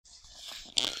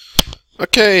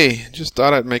Okay, just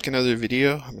thought I'd make another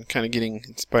video. I'm kind of getting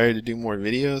inspired to do more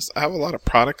videos. I have a lot of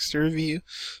products to review.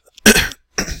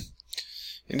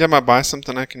 Anytime I buy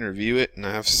something, I can review it, and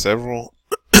I have several.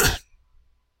 I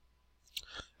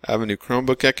have a new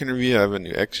Chromebook I can review. I have a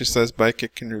new exercise bike I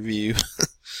can review.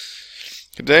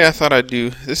 Today I thought I'd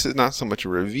do, this is not so much a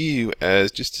review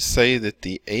as just to say that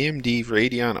the AMD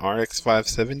Radeon RX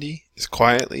 570 is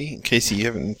quietly, in case you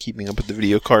haven't been keeping up with the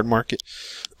video card market,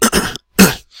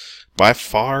 by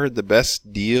far the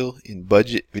best deal in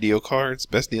budget video cards,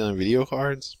 best deal in video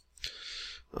cards.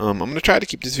 I'm going to try to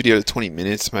keep this video to 20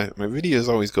 minutes. My videos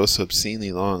always go so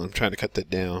obscenely long. I'm trying to cut that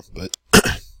down, but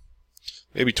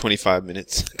maybe 25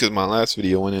 minutes, because my last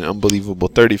video went an unbelievable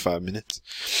 35 minutes.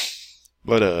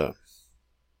 But,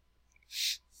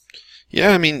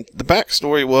 yeah, I mean, the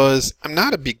backstory was, I'm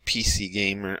not a big PC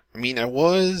gamer. I mean, I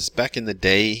was back in the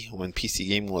day when PC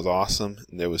gaming was awesome,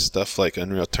 and there was stuff like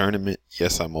Unreal Tournament.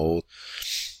 Yes, I'm old.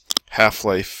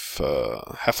 Half-Life,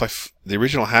 the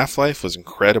original Half-Life was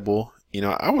incredible. You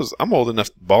know, I'm old enough,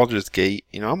 Baldur's Gate,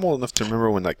 you know, I'm old enough to remember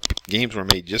when, like, games were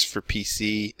made just for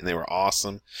PC, and they were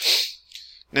awesome.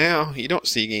 Now, you don't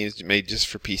see games made just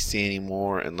for PC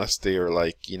anymore unless they are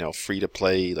like, you know, free to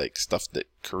play, like stuff that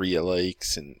Korea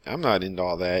likes, and I'm not into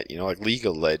all that, you know, like League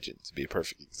of Legends would be a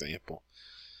perfect example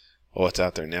of what's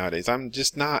out there nowadays. I'm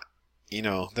just not, you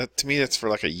know, that to me that's for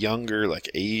like a younger, like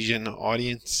Asian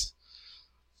audience.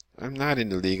 I'm not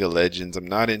into League of Legends, I'm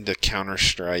not into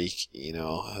Counter-Strike, you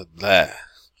know, blah.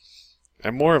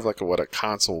 I'm more of like a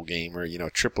console gamer, you know,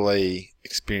 AAA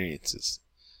experiences.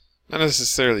 Not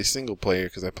necessarily single player,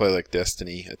 because I play like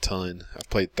Destiny a ton. I've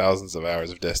played thousands of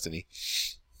hours of Destiny.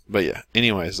 But yeah,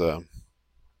 anyways,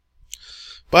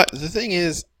 but the thing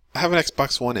is, I have an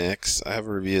Xbox One X. I have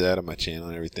a review of that on my channel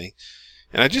and everything.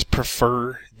 And I just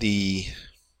prefer the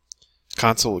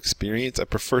console experience. I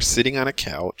prefer sitting on a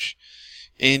couch.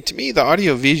 And to me, the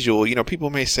audio visual, you know, people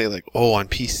may say like, oh, on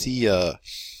PC,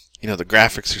 you know, the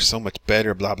graphics are so much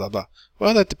better, blah, blah, blah.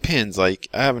 Well, that depends. Like,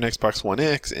 I have an Xbox One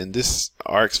X, and this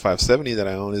RX 570 that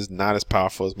I own is not as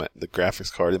powerful as the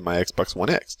graphics card in my Xbox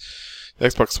One X. The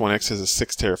Xbox One X has a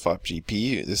 6 teraflop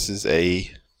GPU. This is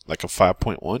like a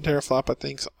 5.1 teraflop, I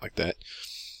think, something like that.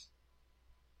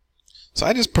 So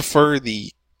I just prefer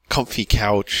the comfy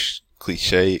couch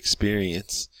cliche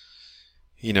experience.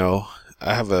 You know,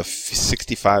 I have a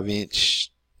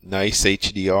 65-inch nice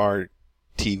HDR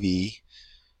TV.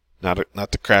 Not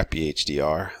the crappy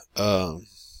HDR.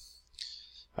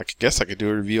 I guess I could do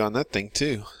a review on that thing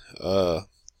too.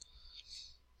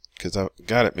 Because I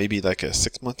got it maybe like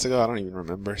 6 months ago. I don't even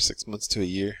remember. 6 months to a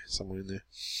year, somewhere in there.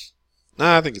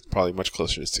 Nah, I think it's probably much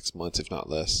closer to 6 months, if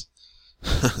not less.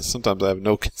 Sometimes I have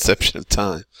no conception of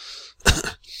time.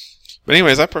 But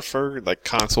anyways, I prefer like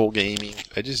console gaming.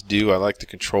 I just do. I like the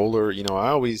controller. You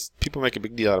know, people make a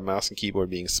big deal out of mouse and keyboard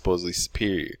being supposedly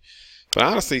superior. But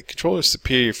honestly, controller is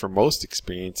superior for most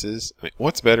experiences. I mean,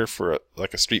 what's better for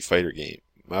like a Street Fighter game?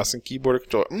 Mouse and keyboard or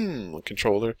controller?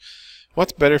 Controller.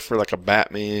 What's better for like a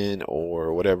Batman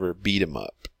or whatever beat 'em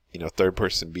up? You know, third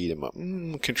person beat 'em up.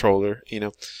 Controller. You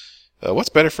know, what's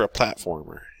better for a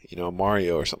platformer? You know,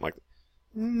 Mario or something like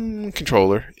that.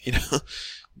 Controller. You know,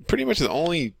 pretty much the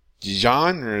only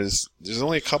genres. There's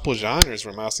only a couple genres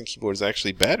where mouse and keyboard is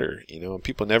actually better. You know, and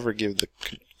people never give the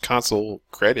console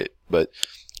credit, but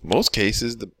most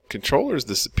cases, the controller is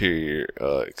the superior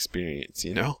experience,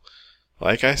 you know?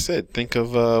 Like I said, think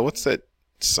of, what's that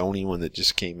Sony one that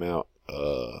just came out?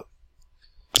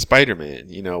 Spider-Man,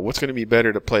 you know? What's going to be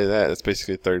better to play that? That's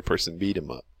basically a third-person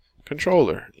beat-em-up.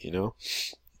 Controller, you know?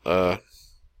 So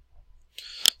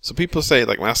people say,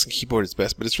 like, mouse and keyboard is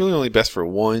best, but it's really only best for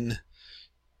one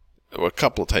or a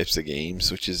couple of types of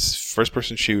games, which is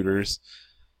first-person shooters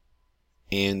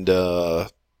and,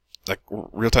 like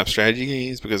real-time strategy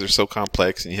games, because they're so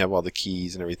complex and you have all the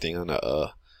keys and everything on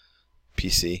a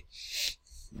PC.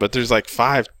 But there's like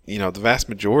 5, you know, the vast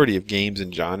majority of games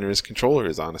and genres, controller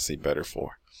is honestly better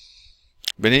for.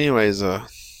 But anyways,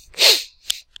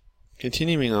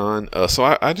 continuing on,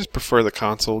 so I just prefer the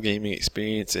console gaming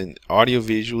experience and audio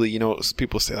visually. You know,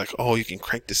 people say like, oh, you can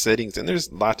crank the settings, and there's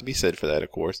a lot to be said for that,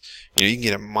 of course. You know, you can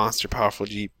get a monster powerful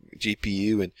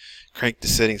GPU and crank the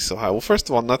settings so high. Well, first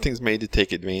of all, nothing's made to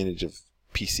take advantage of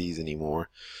PCs anymore.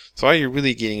 So all you're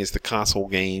really getting is the console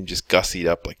game just gussied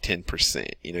up like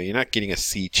 10%. You know, you're not getting a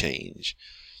sea change.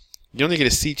 You only get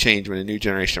a sea change when a new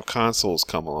generation of consoles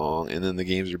come along, and then the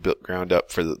games are built ground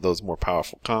up for those more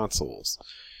powerful consoles.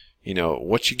 You know,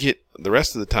 what you get the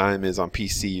rest of the time is on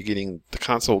PC, you're getting the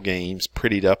console games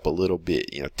prettied up a little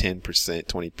bit, you know, 10%,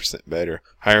 20% better,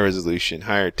 higher resolution,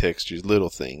 higher textures, little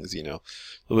things, you know,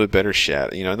 a little bit better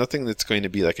shadow, you know, nothing that's going to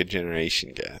be like a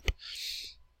generation gap.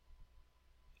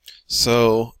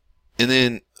 So, and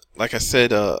then, like I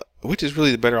said, which is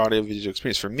really the better audio visual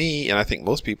experience for me, and I think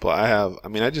most people.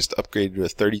 I just upgraded to a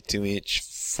 32-inch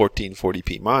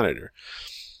 1440p monitor,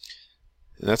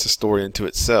 and that's a story into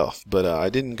itself. But I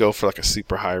didn't go for like a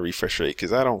super high refresh rate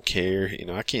because I don't care.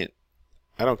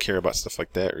 I don't care about stuff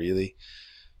like that really.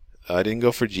 I didn't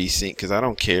go for G-Sync because I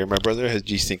don't care. My brother has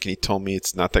G-Sync and he told me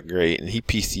it's not that great, and he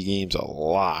PC games a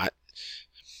lot.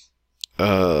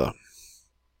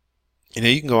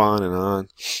 You can go on and on.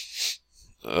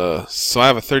 So I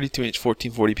have a 32-inch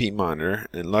 1440p monitor,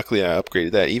 and luckily I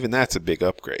upgraded that. Even that's a big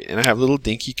upgrade. And I have little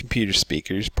dinky computer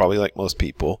speakers, probably like most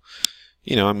people.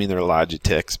 They're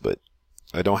Logitechs, but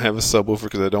I don't have a subwoofer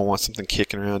because I don't want something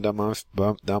kicking around down my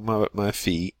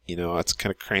feet. It's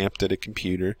kind of cramped at a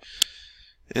computer,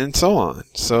 and so on.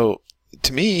 So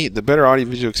to me, the better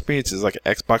audio-visual experience is like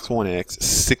an Xbox One X,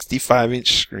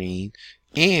 65-inch screen,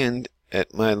 and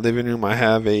at my living room, I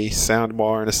have a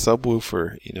soundbar and a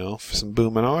subwoofer, for some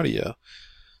booming audio.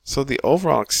 So the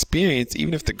overall experience,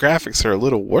 even if the graphics are a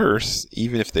little worse,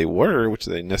 even if they were, which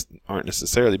they aren't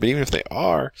necessarily, but even if they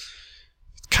are,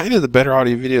 it's kind of the better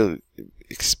audio-visual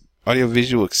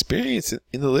experience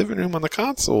in the living room on the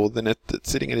console than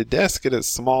sitting at a desk at a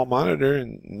small monitor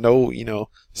and no,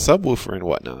 subwoofer and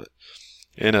whatnot.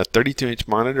 And a 32-inch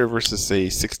monitor versus a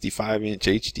 65-inch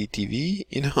HD TV,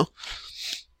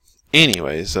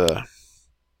 Anyways, now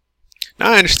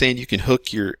I understand you can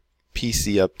hook your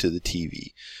PC up to the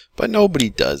TV, but nobody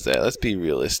does that. Let's be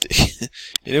realistic.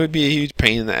 And it would be a huge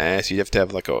pain in the ass. You'd have to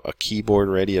have like a keyboard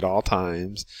ready at all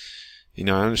times. I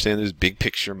understand there's big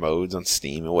picture modes on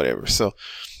Steam or whatever. So,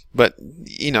 but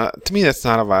to me that's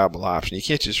not a viable option. You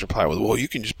can't just reply with, "Well, you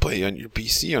can just play on your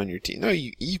PC on your TV." No,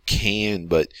 you can,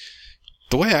 but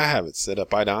the way I have it set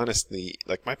up, I'd honestly,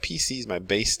 like, my PC is my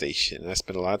base station, and I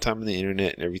spend a lot of time on the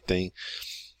internet and everything.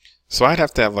 So I'd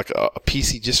have to have like a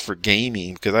PC just for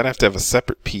gaming, because I'd have to have a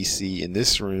separate PC in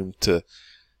this room to,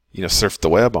 surf the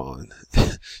web on.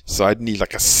 So I'd need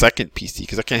like a second PC,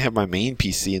 because I can't have my main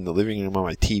PC in the living room on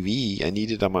my TV. I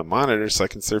need it on my monitor so I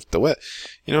can surf the web.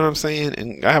 You know what I'm saying?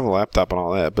 And I have a laptop and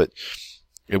all that, but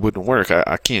it wouldn't work.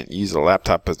 I can't use a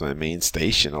laptop as my main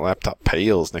station. A laptop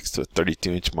pales next to a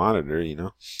 32-inch monitor,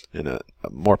 and a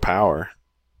more power.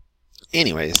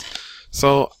 Anyways,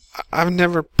 so I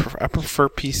prefer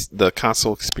the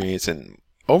console experience, and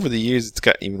over the years it's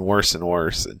gotten even worse and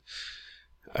worse. And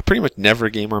I pretty much never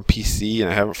game on PC, and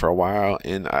I haven't for a while.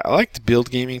 And I like to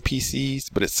build gaming PCs,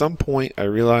 but at some point I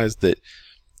realized that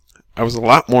I was a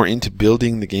lot more into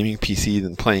building the gaming PC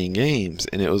than playing games,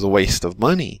 and it was a waste of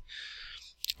money.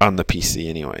 On the PC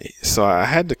anyway. So I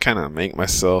had to kind of make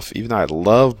myself, even though I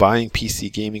love buying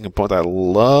PC gaming components,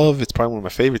 it's probably one of my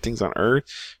favorite things on earth,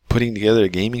 putting together a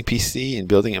gaming PC and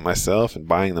building it myself and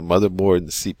buying the motherboard and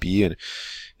the CPU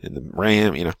and the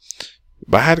RAM,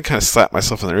 But I had to kind of slap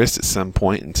myself on the wrist at some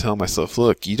point and tell myself,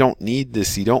 look, you don't need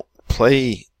this. You don't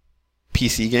play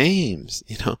PC games,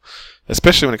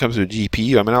 especially when it comes to a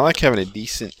GPU. I like having a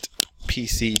decent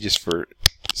PC just for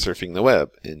surfing the web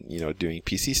and, doing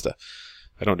PC stuff.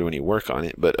 I don't do any work on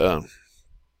it, but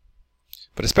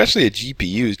especially a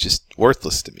GPU is just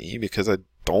worthless to me because I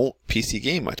don't PC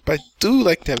game much. But I do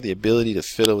like to have the ability to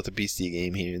fiddle with a PC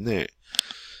game here and there.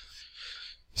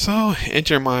 So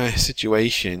enter my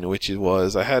situation, which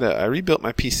was I rebuilt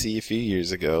my PC a few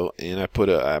years ago, and I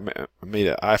made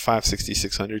an i5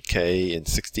 6600K and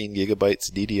 16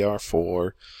 gigabytes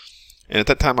DDR4, and at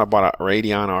that time I bought a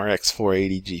Radeon RX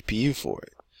 480 GPU for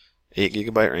it, 8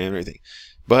 gigabyte RAM and everything,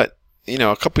 but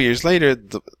a couple years later,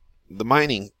 the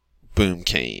mining boom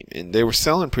came, and they were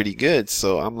selling pretty good.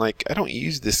 So I'm like, I don't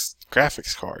use this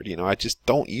graphics card. I just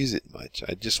don't use it much.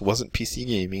 I just wasn't PC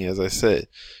gaming, as I said.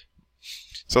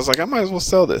 So I was like, I might as well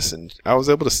sell this, and I was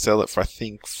able to sell it for I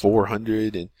think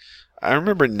 $400, and I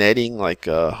remember netting like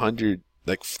 $100,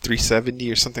 like $370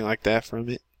 or something like that from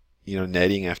it.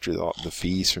 Netting after the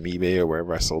fees from eBay or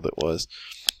wherever I sold it was.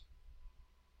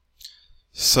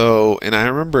 So, and I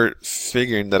remember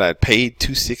figuring that I'd paid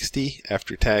 $260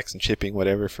 after tax and shipping,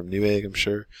 whatever, from Newegg, I'm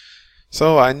sure.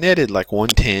 So I netted like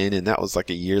 $110, and that was like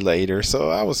a year later. So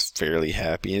I was fairly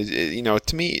happy. And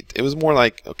to me, it was more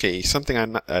like, okay,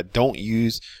 something I don't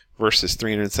use versus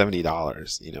 $370.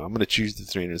 I'm going to choose the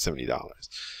 $370.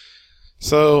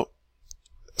 So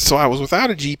I was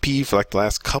without a GPU for like the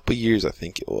last couple years, I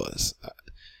think it was,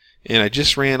 and I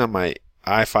just ran on my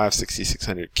i5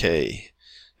 6600K.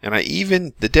 And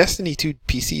the Destiny 2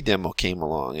 PC demo came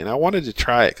along, and I wanted to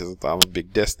try it because I'm a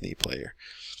big Destiny player.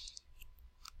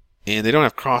 And they don't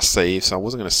have cross-save, so I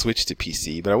wasn't going to switch to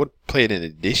PC, but I would play it in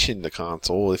addition to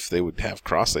console if they would have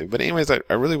cross-save. But anyways, I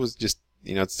really was just,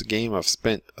 it's a game I've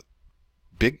spent a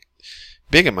big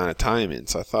big amount of time in.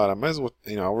 So I thought I might as well,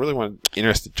 I really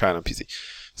interested to try it on PC.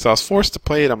 So I was forced to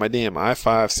play it on my damn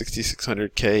i5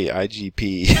 6600K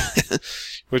IGP,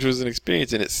 which was an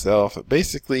experience in itself.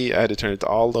 Basically, I had to turn it to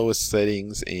all lowest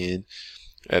settings, and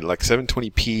at like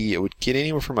 720p, it would get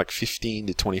anywhere from like 15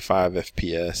 to 25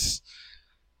 FPS.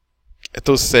 At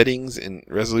those settings and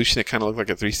resolution, it kind of looked like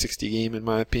a 360 game, in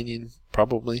my opinion,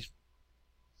 probably.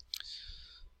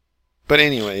 But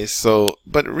anyways,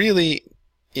 but really,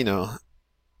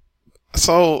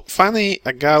 so finally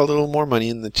I got a little more money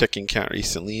in the checking account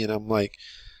recently, and I'm like,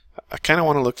 I kind of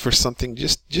want to look for something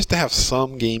just to have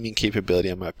some gaming capability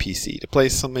on my PC, to play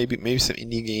some maybe some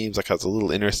indie games. Like I was a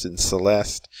little interested in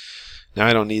Celeste. Now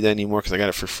I don't need that anymore because I got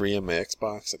it for free on my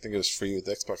Xbox. I think it was free with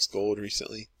Xbox Gold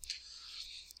recently.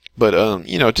 But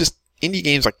just indie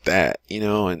games like that,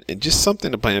 and just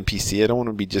something to play on PC. I don't want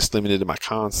to be just limited to my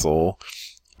console.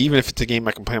 Even if it's a game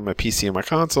I can play on my PC and my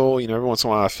console, every once in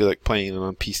a while I feel like playing it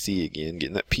on PC again,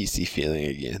 getting that PC feeling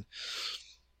again.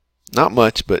 Not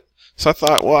much, but so I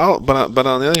thought, but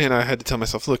on the other hand, I had to tell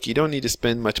myself, look, you don't need to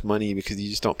spend much money because you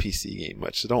just don't PC game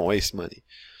much, so don't waste money.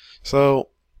 So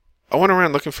I went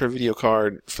around looking for a video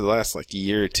card for the last like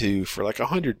year or two for like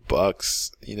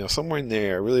 $100, somewhere in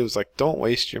there. I really was like, don't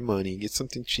waste your money, get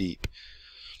something cheap.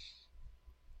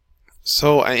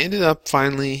 So I ended up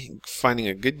finally finding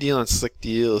a good deal on Slick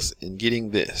Deals and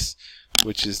getting this,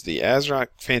 which is the ASRock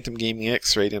Phantom Gaming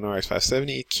X Radeon RX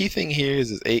 570. The key thing here is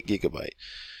it's 8GB.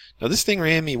 Now this thing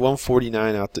ran me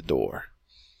 $149 out the door.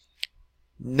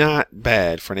 Not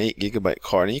bad for an 8GB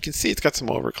card. And you can see it's got some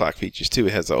overclock features too.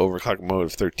 It has an overclock mode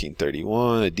of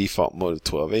 1331, a default mode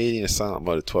of 1280, and a silent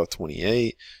mode of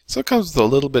 1228. So it comes with a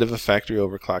little bit of a factory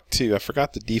overclock too. I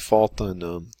forgot the default on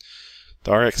the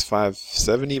RX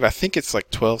 570, but I think it's like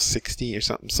 1260 or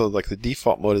something. So like the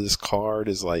default mode of this card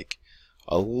is like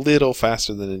a little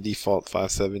faster than the default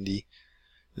 570.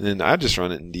 And then I just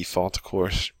run it in default, of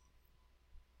course.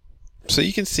 So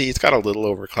you can see it's got a little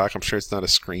overclock. I'm sure it's not a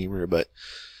screamer, but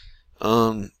it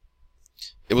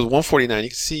was $149. You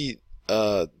can see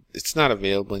it's not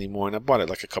available anymore, and I bought it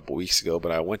like a couple weeks ago,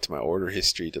 but I went to my order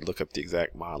history to look up the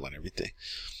exact model and everything.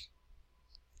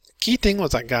 Key thing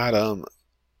was I got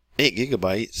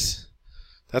 8GB.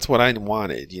 That's what I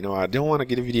wanted. I don't want to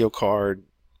get a video card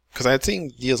because I had seen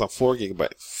deals on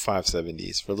 4GB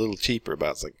 570s for a little cheaper, but I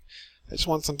was like, I just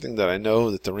want something that I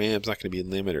know that the RAM's not going to be a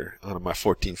limiter on my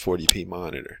 1440p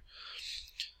monitor.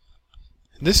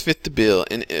 This fit the bill,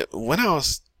 and when I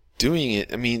was doing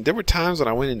it, I mean, there were times when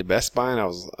I went into Best Buy and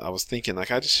I was thinking like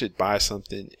I just should buy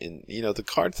something, and the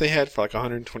cards they had for like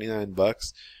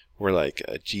 $129 were like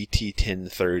a GT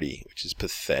 1030, which is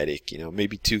pathetic.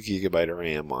 Maybe 2GB of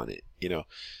RAM on it.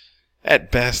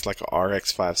 At best like a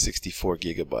RX 564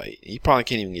 GB. You probably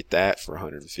can't even get that for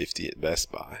 $150 at Best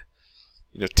Buy.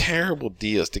 Terrible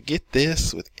deals. To get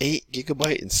this with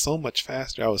 8GB and so much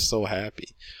faster, I was so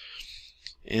happy.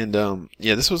 And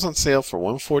this was on sale for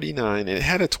 $149, and it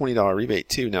had a $20 rebate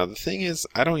too. Now the thing is,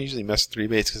 I don't usually mess with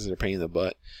rebates because they're a pain in the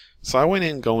butt. So I went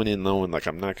in going in knowing like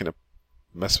I'm not going to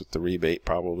mess with the rebate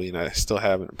probably, and I still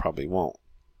haven't and probably won't.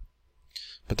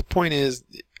 But the point is,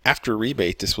 after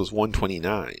rebate, this was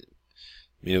 $129.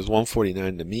 I mean, it was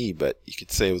 $149 to me, but you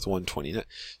could say it was $129.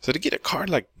 So to get a card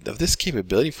like of this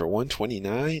capability for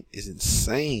 $129 is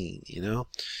insane,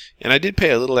 And I did pay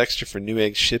a little extra for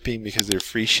Newegg shipping because their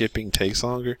free shipping takes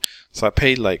longer. So I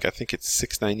paid like, I think it's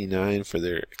 $6.99 for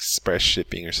their express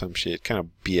shipping or some shit. Kind of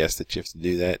BS that you have to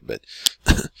do that, but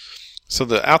so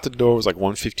the out the door was like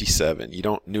 $157.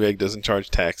 Newegg doesn't charge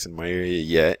tax in my area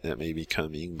yet. That may be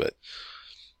coming, but.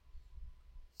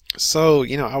 So,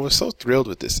 I was so thrilled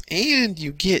with this. And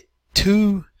you get I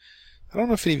don't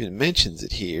know if it even mentions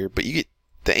it here, but you get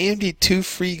the AMD 2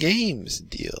 free games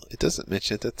deal. It doesn't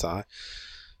mention it, that's all.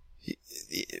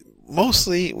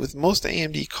 Mostly, with most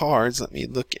AMD cards, let me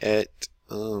look at,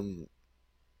 you're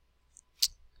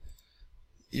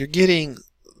getting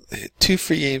 2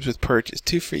 free games with purchase,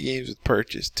 2 free games with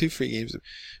purchase, 2 free games.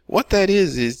 What that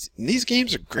is these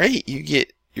games are great. You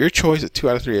get your choice of 2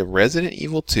 out of 3 of Resident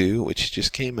Evil 2, which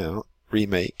just came out,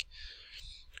 remake.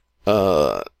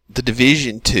 The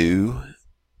Division 2,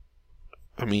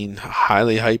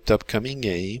 highly hyped upcoming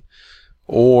game.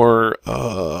 Or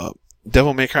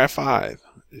Devil May Cry 5,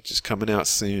 which is coming out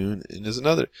soon. And there's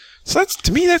another. So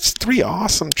to me, that's 3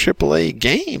 awesome AAA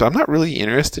games. I'm not really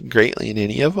interested greatly in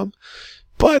any of them.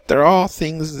 But they're all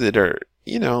things that are,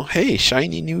 hey,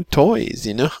 shiny new toys,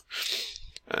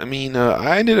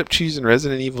 I ended up choosing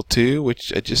Resident Evil 2,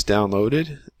 which I just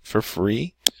downloaded for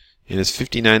free. And it's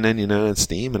 $59.99 on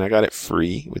Steam, and I got it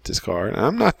free with this card.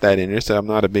 I'm not that interested. I'm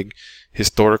not a big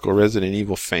historical Resident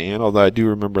Evil fan, although I do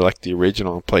remember like the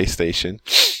original on PlayStation.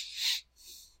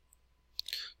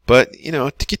 But, you know,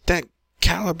 to get that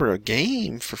caliber of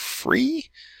game for free,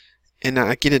 and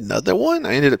I get another one,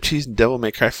 I ended up choosing Devil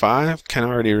May Cry 5. Kind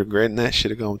of already regretting that.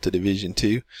 Should have gone to Division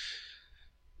 2.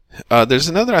 There's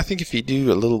another, I think if you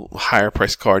do a little higher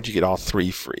price card, you get all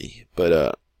 3 free.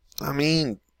 But, I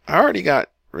mean, I already got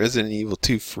Resident Evil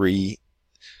 2 free,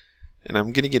 and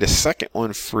I'm going to get a second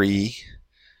one free,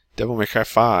 Devil May Cry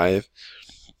 5.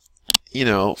 You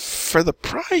know, for the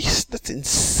price, that's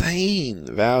insane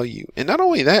value. And not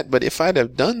only that, but if I'd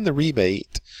have done the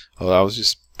rebate, I was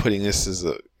just putting this as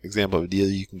an example of a deal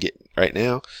you can get right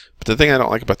now. But the thing I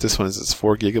don't like about this one is it's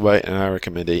 4 gigabyte, and I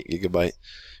recommend 8 gigabyte.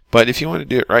 But if you want to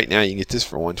do it right now, you can get this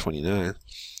for $129.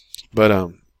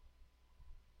 But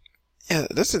yeah,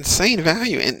 that's insane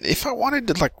value. And if I wanted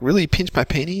to like really pinch my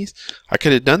pennies, I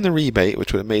could have done the rebate,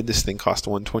 which would have made this thing cost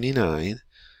 $129.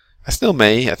 I still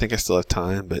may. I think I still have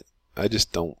time, but I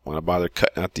just don't want to bother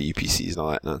cutting out the UPCs and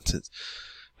all that nonsense.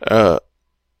 And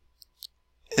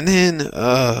then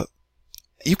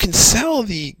you can sell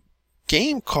the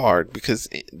game card, because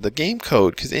the game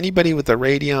code, because anybody with a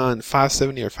Radeon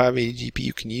 570 or 580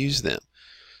 GPU can use them.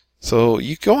 So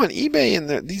you go on eBay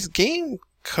and these game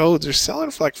codes are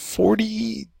selling for like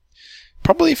 40.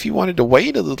 Probably if you wanted to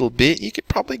wait a little bit, you could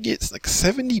probably get like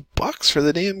 $70 for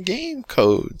the damn game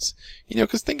codes. You know,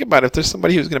 because think about it, if there's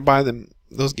somebody who's going to buy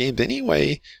those games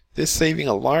anyway, they're saving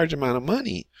a large amount of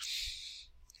money.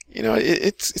 You know,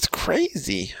 it's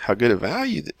crazy how good a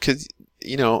value, because,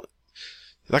 you know,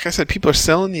 like I said, people are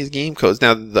selling these game codes.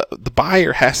 Now, the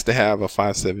buyer has to have a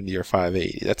 570 or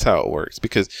 580. That's how it works,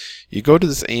 because you go to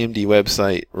this AMD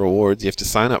website, rewards, you have to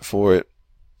sign up for it.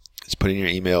 Just put in your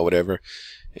email, whatever.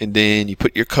 And then you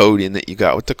put your code in that you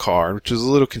got with the card, which was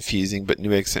a little confusing, but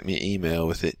Newegg sent me an email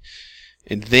with it.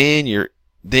 And then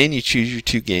you choose your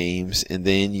 2 games, and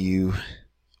then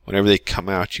whenever they come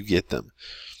out, you get them.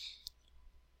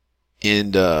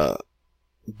 And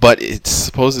but it's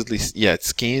supposedly, it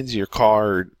scans your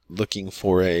card looking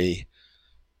for the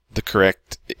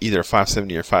correct either a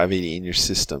 570 or 580 in your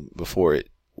system before it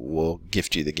will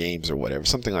gift you the games or whatever,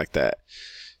 something like that.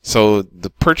 So the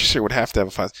purchaser would have to have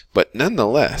a 5, but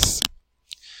nonetheless,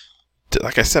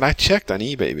 like I said, I checked on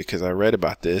eBay because I read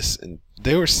about this, and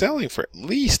they were selling for at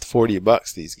least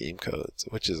 $40 these game codes,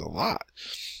 which is a lot.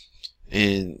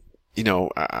 And you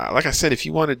know, like I said, if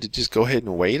you wanted to just go ahead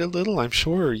and wait a little, I'm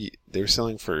sure they were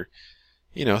selling for,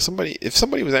 you know, if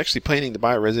somebody was actually planning to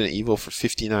buy Resident Evil for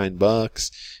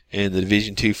 $59 and the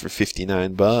Division 2 for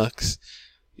 $59,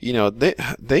 you know,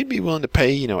 they'd be willing to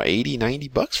pay, you know, $80,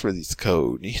 $90 for this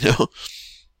code, you know.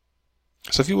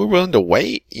 So if you were willing to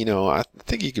wait, you know, I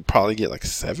think you could probably get like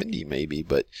 70 maybe,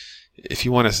 but if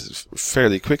you want a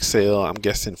fairly quick sale, I'm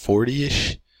guessing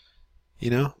 40-ish, you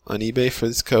know, on eBay for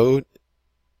this code.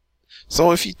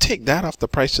 So if you take that off the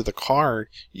price of the card,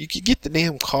 you could get the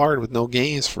damn card with no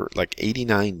games for like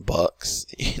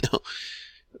 $89. You know,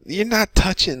 you're not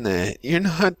touching that. You're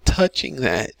not touching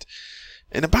that.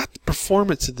 And about the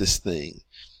performance of this thing,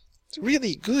 it's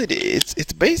really good. It's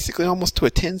basically almost to a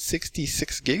 1060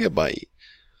 6 gigabyte.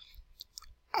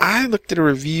 I looked at a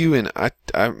review and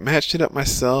I matched it up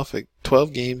myself at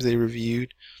 12 games they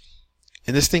reviewed,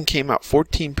 and this thing came out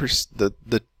 14%.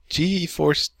 The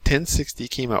GeForce 1060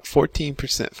 came out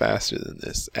 14% faster than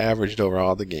this, averaged over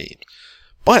all the games.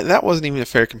 But that wasn't even a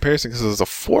fair comparison, because it was a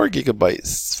 4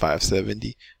 gigabyte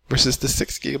 570 versus the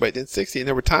 6 gigabyte 1060, and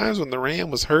there were times when the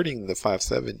RAM was hurting the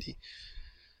 570.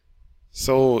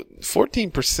 So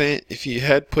 14%, if you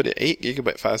had put an 8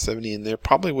 gigabyte 570 in there,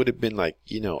 probably would have been like,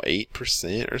 you know,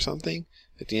 8% or something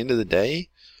at the end of the day.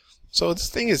 So this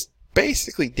thing is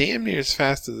basically damn near as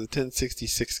fast as the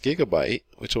 1066 gigabyte,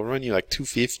 which will run you like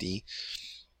 $250.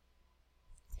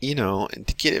 You know, and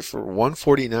to get it for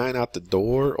 $149 out the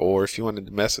door, or if you wanted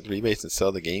to mess with rebates and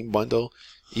sell the game bundle,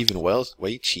 even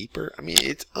way cheaper. I mean,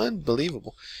 it's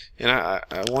unbelievable. And I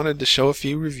wanted to show a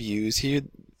few reviews here.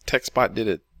 TechSpot did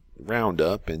a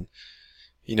roundup, and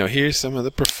you know, here's some of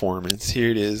the performance.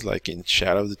 Here it is, like in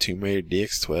Shadow of the Tomb Raider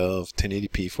DX12,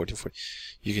 1080p, 1440.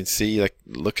 You can see, like,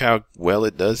 look how well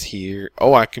it does here.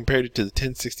 Oh, I compared it to the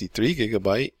 1063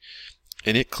 gigabyte,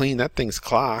 and it cleaned that thing's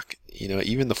clock. You know,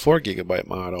 even the 4 gigabyte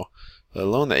model, let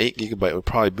alone the 8 gigabyte, would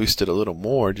probably boost it a little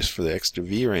more just for the extra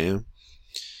VRAM.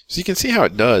 So you can see how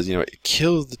it does. You know, it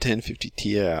kills the 1050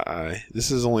 Ti.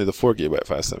 This is only the 4 gigabyte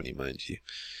 570, mind you.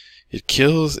 It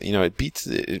kills, you know,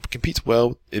 it competes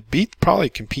well. Probably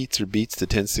competes or beats the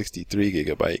 1063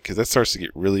 gigabyte, because that starts to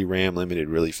get really RAM limited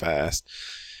really fast.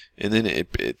 and then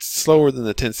it's slower than the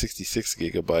 1066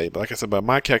 gigabyte. But like I said, by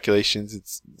my calculations,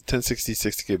 it's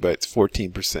 1066 gigabytes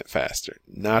 14% faster.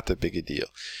 Not that big a deal.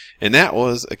 And that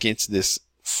was against this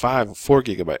 4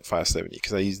 gigabyte 570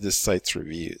 because I used this site's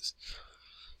reviews.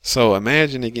 So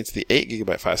imagine against the 8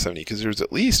 gigabyte 570, because there's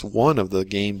at least one of the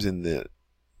games in the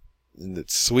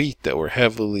suite that were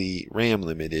heavily RAM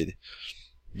limited.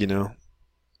 You know,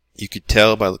 you could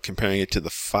tell by comparing it to the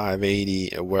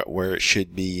 580 where it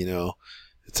should be, you know,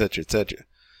 etc., etc.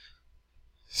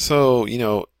 So, you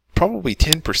know, probably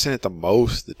 10% at the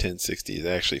most, the 1060 is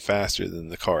actually faster than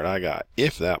the card I got,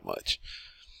 if that much.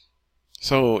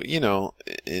 So, you know,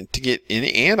 and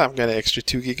I've got an extra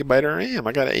 2 gigabyte of RAM.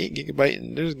 I got an 8 gigabyte,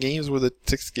 and there's games where the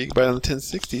 6 gigabyte on the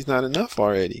 1060 is not enough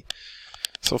already.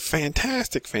 So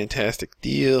fantastic, fantastic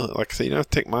deal. Like I said, you don't have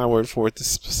to take my word for it.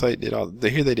 This site did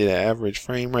here they did an average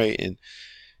frame rate, and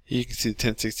you can see the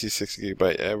 1066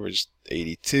 gigabyte averaged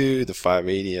 82, the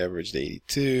 580 averaged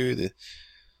 82,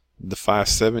 the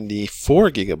 574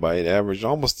 gigabyte averaged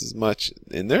almost as much,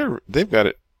 and they've got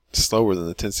it slower than the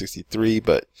 1063,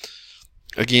 but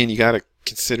again, you got to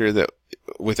consider that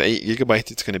with 8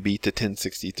 gigabytes, it's going to beat the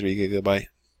 1063 gigabyte.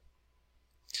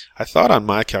 I thought on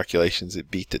my calculations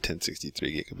it beat the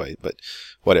 1063 gigabyte, but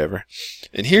whatever.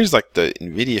 And here's like the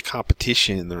NVIDIA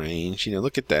competition in the range. You know,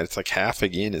 look at that. It's like half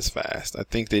again as fast. I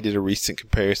think they did a recent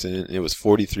comparison and it was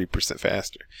 43%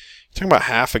 faster. You're talking about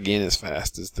half again as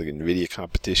fast as the NVIDIA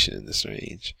competition in this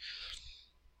range.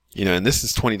 You know, and this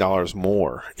is $20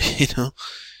 more. You know,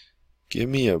 give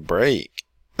me a break.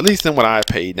 At least than what I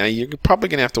paid. Now, you're probably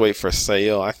going to have to wait for a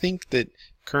sale. I think that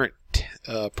current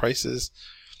prices,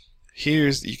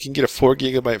 you can get a 4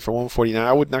 gigabyte for $149.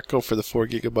 I would not go for the 4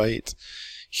 gigabytes.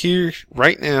 Here,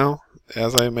 right now,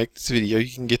 as I make this video,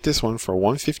 you can get this one for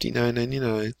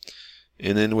 $159.99.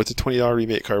 And then with the $20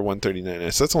 rebate card,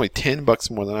 $139.99. So that's only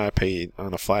 $10 more than I paid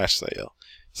on a flash sale.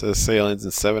 So the sale ends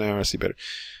in 7 hours, so you better.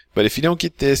 But if you don't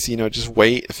get this, you know, just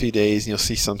wait a few days and you'll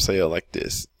see some sale like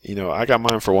this. You know, I got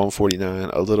mine for $149,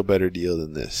 a little better deal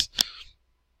than this.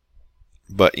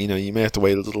 But, you know, you may have to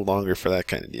wait a little longer for that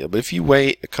kind of deal. But if you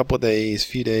wait a couple of days,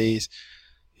 few days,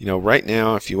 you know, right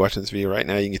now, if you're watching this video right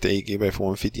now, you can get the 8 gigabyte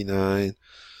for $159.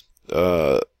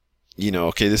 You know,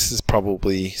 okay, this is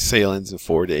probably sale ends in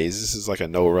 4 days. This is like a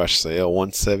no rush sale.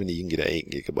 $170, you can get an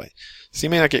 8 gigabyte. So you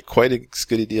may not get quite as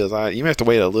good a deal as you may have to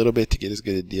wait a little bit to get as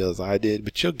good a deal as I did,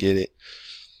 but you'll get it.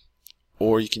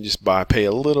 Or you can just pay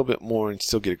a little bit more and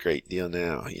still get a great deal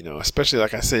now. You know, especially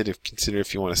like I said, consider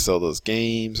if you want to sell those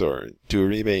games or do a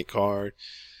rebate card.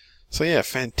 So yeah,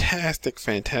 fantastic,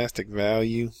 fantastic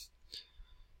value.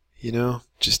 You know,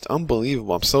 just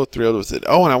unbelievable. I'm so thrilled with it.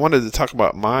 Oh, and I wanted to talk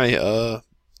about my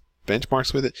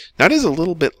benchmarks with it. Now it is a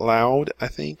little bit loud, I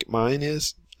think mine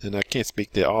is, and I can't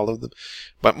speak to all of them,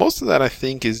 but most of that I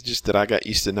think is just that I got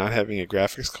used to not having a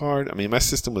graphics card. I mean, my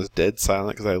system was dead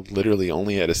silent because I literally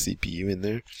only had a CPU in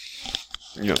there.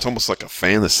 You know, it's almost like a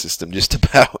fanless system just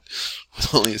about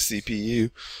with only a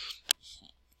CPU.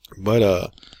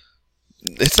 But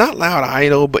it's not loud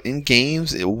idle, but in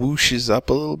games it whooshes up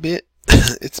a little bit.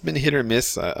 It's been hit or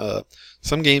miss.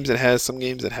 Some games it has, some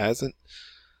games it hasn't.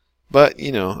 But,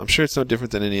 you know, I'm sure it's no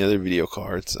different than any other video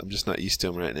cards. I'm just not used to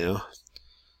them right now.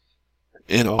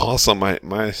 And also,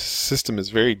 my system is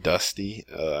very dusty.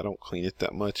 I don't clean it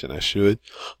that much, and I should.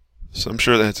 So I'm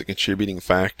sure that's a contributing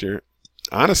factor.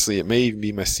 Honestly, it may even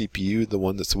be my CPU, the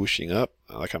one that's whooshing up.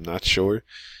 Like, I'm not sure.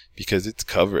 Because it's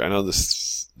covered. I know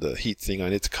the heat thing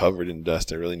on it's covered in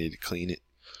dust. I really need to clean it.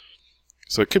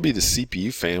 So it could be the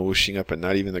CPU fan whooshing up and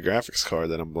not even the graphics card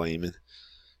that I'm blaming.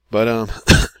 But,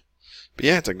 but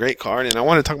yeah, it's a great card, and I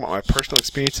want to talk about my personal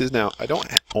experiences. Now, I don't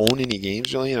own any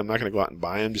games really, and I'm not going to go out and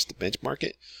buy them just to benchmark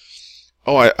it.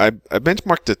 Oh, I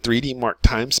benchmarked the 3D Mark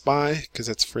Time Spy because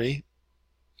that's free,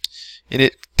 and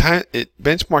it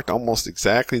benchmarked almost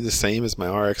exactly the same as my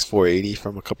RX 480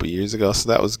 from a couple years ago, so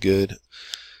that was good.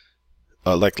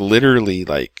 Like literally,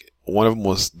 like one of them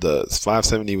was the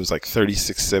 570 was like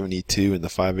 3672, and the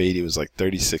 580 was like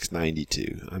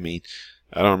 3692. I mean,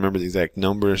 I don't remember the exact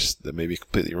numbers. That may be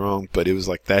completely wrong, but it was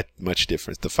like that much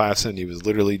difference. The 570 was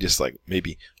literally just like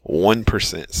maybe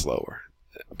 1% slower.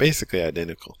 Basically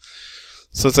identical.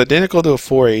 So it's identical to a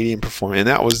 480 in performance, and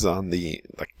that was on the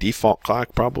like default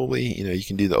clock probably. You know, you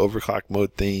can do the overclock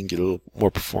mode thing, get a little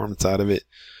more performance out of it.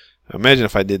 I imagine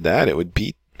if I did that, it would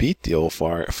beat the old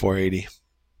 480.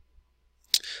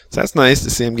 So that's nice to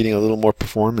see I'm getting a little more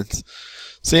performance.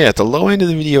 So yeah, at the low end of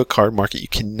the video card market, you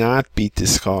cannot beat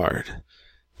this card.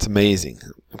 It's amazing.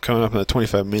 I'm coming up on the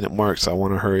 25-minute mark, so I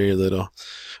want to hurry a little.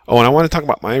 Oh, and I want to talk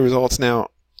about my results now.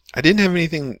 I didn't have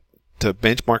anything to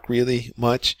benchmark really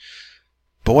much,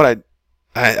 but what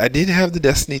I did have the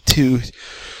Destiny 2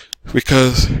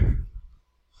 because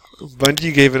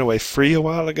Bungie gave it away free a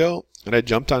while ago, and I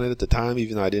jumped on it at the time,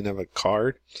 even though I didn't have a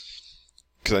card,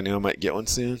 because I knew I might get one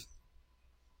soon.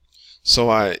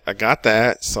 So I got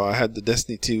that. So I had the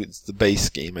Destiny 2. It's the base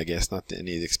game, I guess, not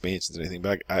any of the expansions or anything.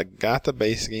 But I got the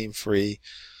base game free.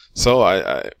 So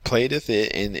I played with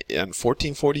it in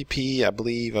 1440p. I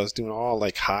believe I was doing all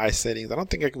like high settings. I don't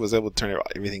think I was able to turn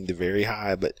everything to very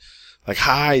high, but like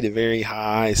high to very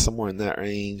high, somewhere in that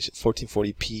range,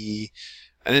 1440p.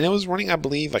 And then it was running, I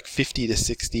believe, like 50 to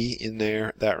 60 in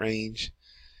there, that range.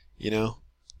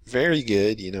 Very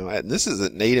good, and this is a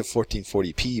native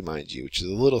 1440p, mind you, which is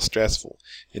a little stressful.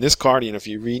 In this card, if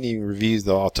you read any reviews,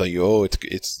 they'll all tell you, oh, it's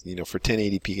for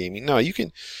 1080p gaming. No, you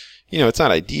can, it's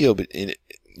not ideal, but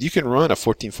you can run a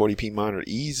 1440p monitor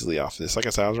easily off of this. Like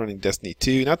I said, I was running Destiny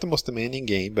 2, not the most demanding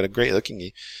game, but a great looking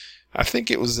game. I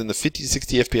think it was in the 50 to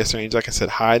 60 FPS range, like I said,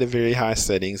 high to very high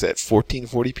settings at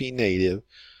 1440p native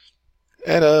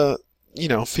at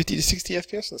 50 to 60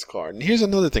 FPS in this card. And here's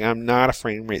another thing. I'm not a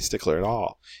frame rate stickler at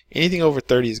all. Anything over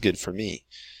 30 is good for me.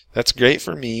 That's great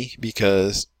for me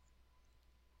because,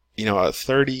 at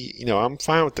 30, I'm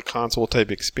fine with the console type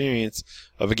experience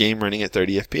of a game running at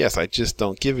 30 FPS. I just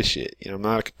don't give a shit. I'm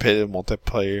not a competitive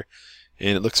multiplayer,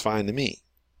 and it looks fine to me.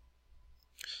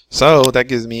 So that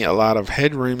gives me a lot of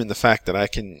headroom in the fact that I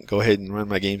can go ahead and run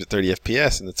my games at 30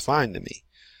 FPS, and it's fine to me.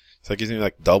 So it gives me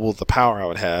like double the power I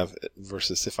would have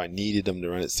versus if I needed them to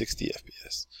run at 60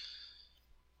 FPS.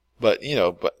 But,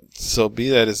 so be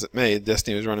that as it may,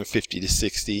 Destiny was running 50 to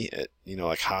 60 at,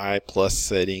 like high plus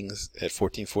settings at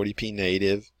 1440p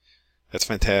native. That's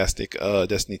fantastic.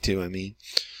 Destiny 2, I mean.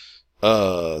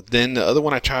 Then the other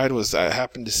one I tried was I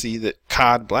happened to see that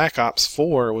COD Black Ops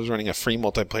 4 was running a free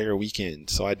multiplayer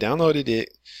weekend. So I downloaded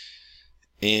it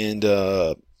and,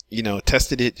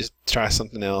 tested it, just try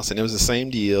something else. And it was the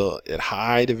same deal at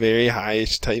high to very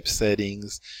high-ish type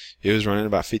settings. It was running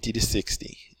about 50 to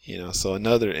 60, so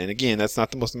another, and again, that's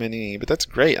not the most demanding game, but that's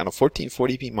great on a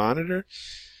 1440p monitor,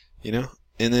 and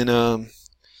then, so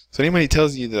anybody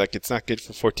tells you that like it's not good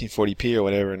for 1440p or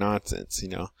whatever nonsense,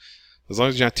 as long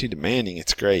as you're not too demanding,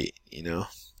 it's great, and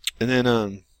then,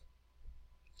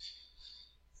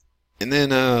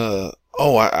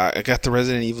 I got the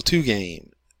Resident Evil 2 game.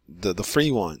 The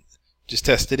free one. Just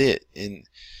tested it. And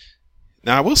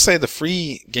now I will say the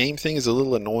free game thing is a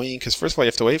little annoying because first of all you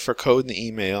have to wait for a code in the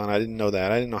email, and I didn't know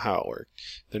that. I didn't know how it worked.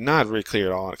 They're not very clear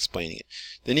at all in explaining it.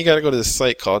 Then you got to go to this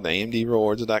site called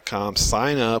AMDRewards.com,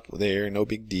 sign up there, no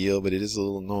big deal, but it is a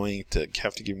little annoying to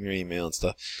have to give them your email and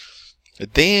stuff.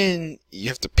 But then you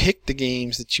have to pick the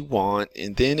games that you want,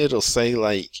 and then it'll say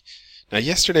like, now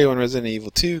yesterday when Resident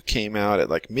Evil 2 came out at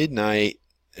like midnight,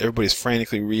 everybody's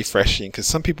frantically refreshing because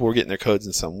some people were getting their codes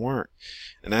and some weren't.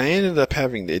 And I ended up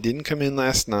it didn't come in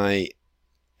last night,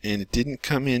 and it didn't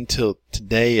come in till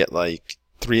today at like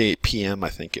 3-8 p.m. I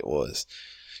think it was.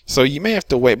 So you may have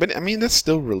to wait, but I mean that's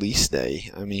still release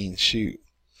day. I mean shoot.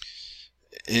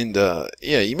 And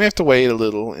you may have to wait a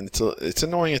little, and it's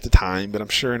annoying at the time, but I'm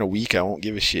sure in a week I won't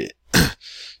give a shit.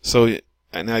 So,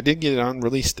 and I did get it on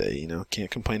release day, can't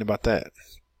complain about that.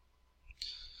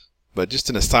 But just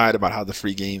an aside about how the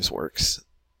free games works.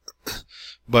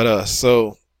 But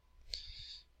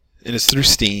and it's through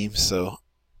Steam, so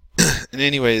and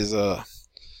anyways, so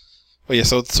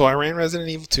I ran Resident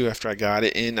Evil 2 after I got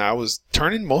it, and I was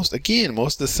turning most of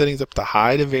the settings up to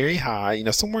high to very high,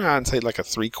 somewhere on say like a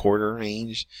 3/4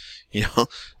 range,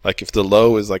 like if the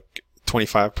low is like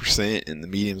 25% and the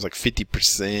medium is like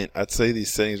 50%, I'd say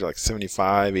these settings are like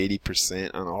 75,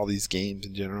 80% on all these games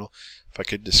in general, if I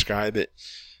could describe it.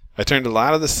 I turned a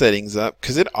lot of the settings up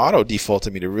because it auto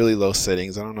defaulted me to really low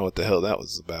settings. I don't know what the hell that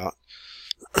was about.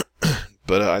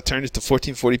 But I turned it to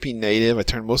 1440p native. I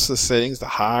turned most of the settings to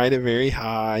high to very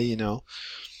high,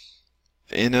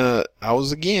 And I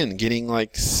was again getting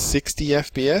like 60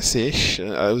 FPS-ish.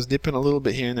 I was dipping a little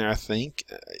bit here and there, I think.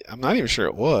 I'm not even sure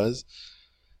it was.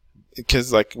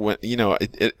 Because like when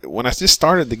when I just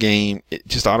started the game, it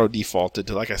just auto defaulted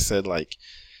to, like I said, like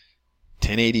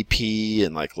 1080p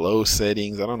and like low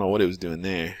settings. I don't know what it was doing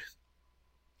there.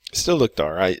 It still looked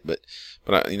alright, but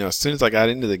as soon as I got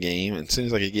into the game and as soon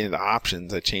as I could get into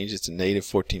options, I changed it to native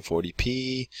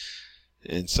 1440p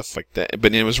and stuff like that.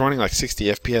 But it was running like 60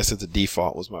 FPS as a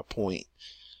default was my point.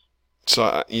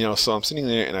 So, so I'm sitting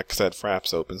there, and I had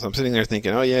Fraps open, so I'm sitting there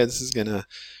thinking, oh yeah, this is gonna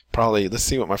probably, let's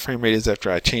see what my frame rate is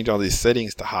after I change all these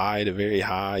settings to high to very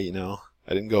high,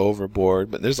 I didn't go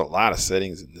overboard, but there's a lot of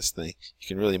settings in this thing. You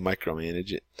can really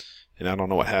micromanage it, and I don't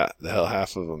know what the hell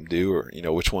half of them do, or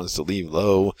which ones to leave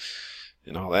low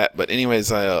and all that. But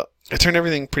anyways, I I turned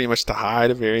everything pretty much to high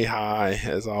to very high,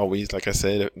 as always. Like I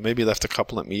said, maybe left a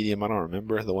couple at medium. I don't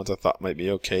remember. The ones I thought might be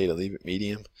okay to leave at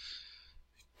medium,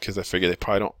 because I figure they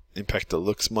probably don't impact the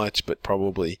looks much, but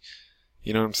probably,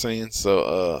 you know what I'm saying?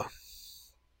 So,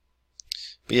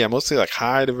 but yeah, mostly like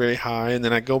high to very high. And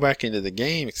then I go back into the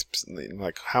game,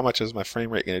 like how much is my frame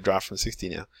rate going to drop from 60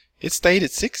 now? It stayed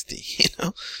at 60, you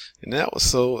know? And that was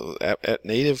so at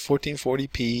native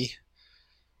 1440p,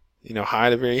 you know, high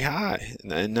to very high.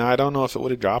 And now I don't know if it would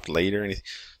have dropped later or anything.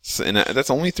 So, and that's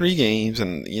only 3 games.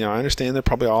 And, you know, I understand they're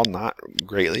probably all not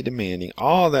greatly demanding.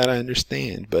 All that I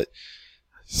understand. But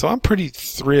so I'm pretty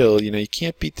thrilled. You know, you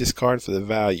can't beat this card for the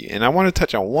value. And I want to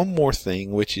touch on one more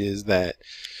thing, which is that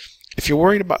if you're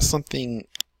worried about something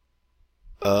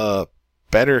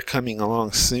better coming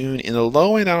along soon, in the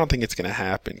low end, I don't think it's going to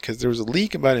happen, because there was a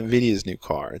leak about NVIDIA's new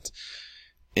cards.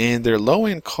 And their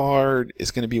low-end card is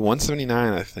going to be $179,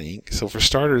 I think. So for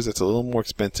starters, it's a little more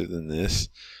expensive than this.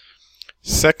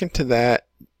 Second to that,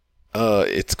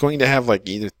 it's going to have like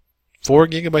either 4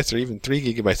 gigabytes or even 3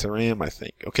 gigabytes of RAM, I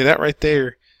think. Okay, that right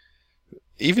there,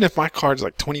 even if my card's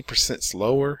like 20%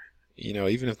 slower, you know,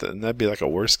 even if that'd be like a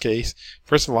worst case.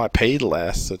 First of all, I paid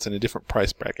less, so it's in a different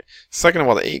price bracket. Second of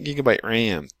all, the 8 gigabyte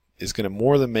RAM is going to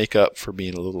more than make up for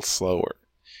being a little slower.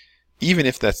 Even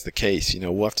if that's the case, you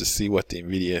know, we'll have to see what the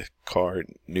NVIDIA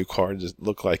new cards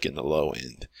look like in the low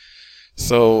end.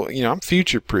 So, you know, I'm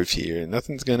future-proof here.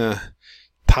 Nothing's going to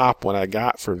top what I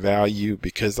got for value,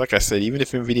 because, like I said, even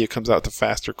if NVIDIA comes out with a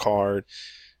faster card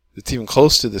that's even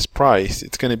close to this price,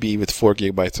 it's going to be with 4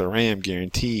 gigabytes of RAM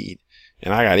guaranteed.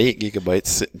 And I got 8 gigabytes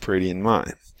sitting pretty in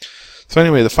mine. So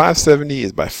anyway, the 570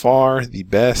 is by far the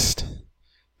best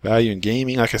value in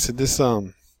gaming. Like I said,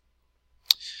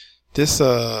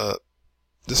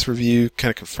 this review kind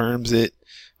of confirms it.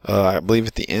 I believe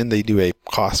at the end they do a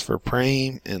cost per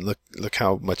frame, and look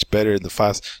how much better the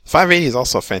 580 is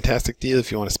also a fantastic deal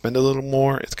if you want to spend a little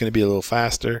more. It's going to be a little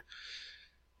faster.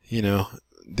 You know,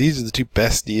 these are the 2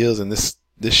 best deals, and this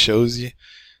shows you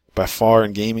by far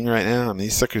in gaming right now. I mean,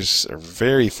 these suckers are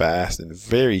very fast and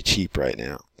very cheap right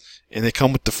now. And they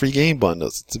come with the free game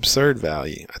bundles. It's absurd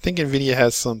value. I think NVIDIA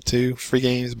has some too, free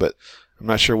games, but I'm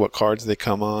not sure what cards they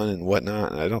come on and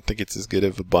whatnot. And I don't think it's as good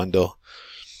of a bundle.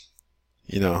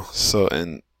 You know, so,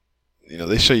 and, you know,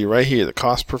 they show you right here the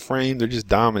cost per frame. They're just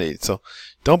dominated. So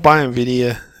don't buy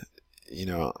NVIDIA. You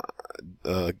know,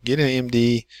 get an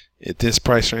AMD at this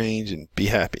price range and be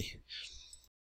happy.